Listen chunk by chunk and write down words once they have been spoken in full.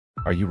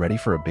Are you ready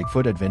for a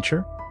Bigfoot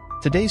adventure?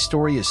 Today's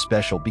story is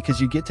special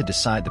because you get to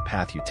decide the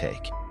path you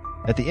take.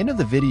 At the end of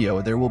the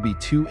video, there will be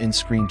two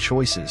in-screen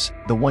choices.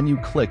 The one you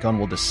click on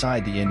will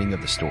decide the ending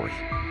of the story.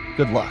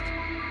 Good luck.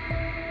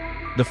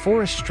 The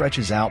forest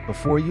stretches out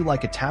before you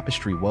like a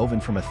tapestry woven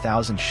from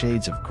 1,000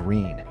 shades of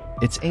green,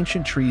 its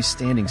ancient trees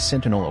standing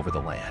sentinel over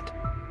the land.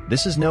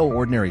 This is no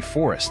ordinary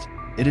forest.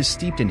 It is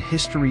steeped in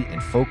history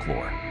and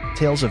folklore,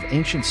 tales of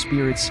ancient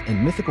spirits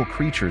and mythical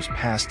creatures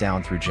passed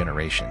down through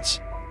generations.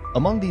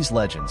 Among these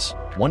legends,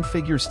 one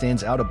figure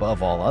stands out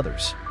above all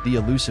others, the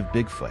elusive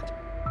Bigfoot.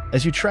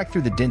 As you trek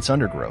through the dense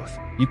undergrowth,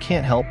 you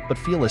can't help but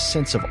feel a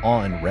sense of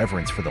awe and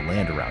reverence for the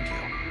land around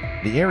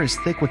you. The air is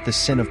thick with the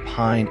scent of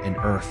pine and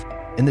earth,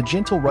 and the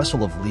gentle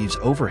rustle of leaves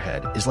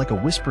overhead is like a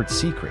whispered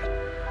secret,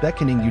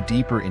 beckoning you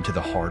deeper into the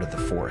heart of the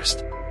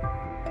forest.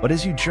 But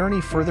as you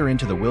journey further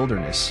into the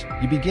wilderness,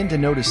 you begin to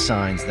notice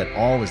signs that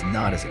all is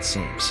not as it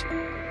seems.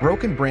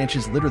 Broken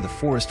branches litter the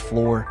forest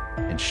floor,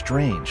 and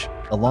strange,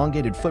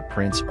 elongated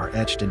footprints are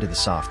etched into the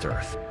soft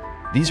earth.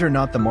 These are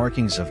not the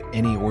markings of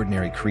any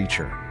ordinary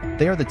creature.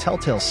 They are the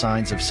telltale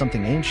signs of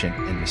something ancient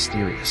and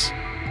mysterious.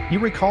 You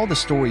recall the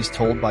stories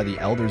told by the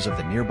elders of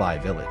the nearby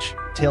village,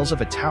 tales of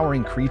a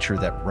towering creature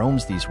that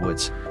roams these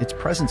woods, its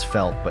presence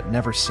felt but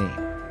never seen.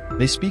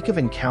 They speak of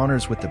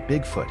encounters with the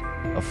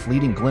Bigfoot, of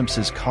fleeting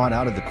glimpses caught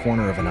out of the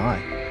corner of an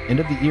eye, and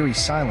of the eerie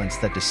silence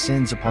that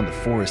descends upon the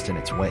forest in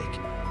its wake.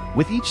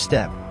 With each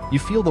step, you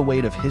feel the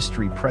weight of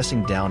history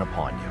pressing down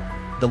upon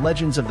you, the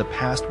legends of the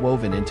past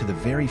woven into the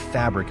very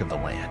fabric of the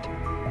land.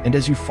 And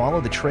as you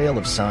follow the trail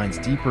of signs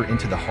deeper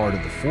into the heart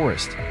of the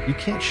forest, you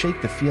can't shake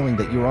the feeling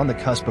that you're on the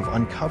cusp of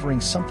uncovering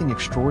something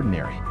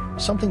extraordinary,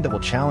 something that will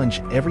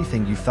challenge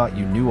everything you thought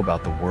you knew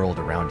about the world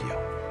around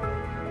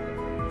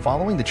you.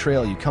 Following the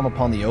trail, you come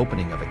upon the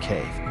opening of a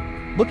cave.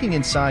 Looking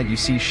inside, you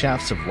see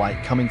shafts of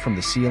light coming from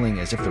the ceiling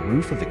as if the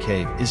roof of the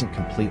cave isn't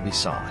completely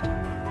solid.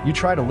 You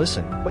try to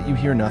listen, but you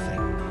hear nothing.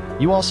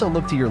 You also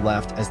look to your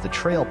left as the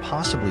trail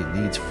possibly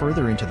leads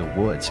further into the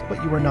woods,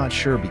 but you are not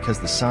sure because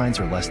the signs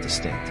are less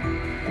distinct.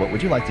 What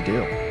would you like to do?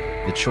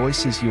 The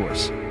choice is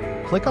yours.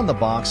 Click on the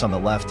box on the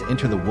left to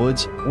enter the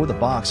woods or the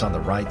box on the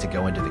right to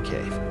go into the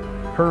cave.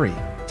 Hurry,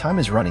 time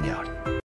is running out.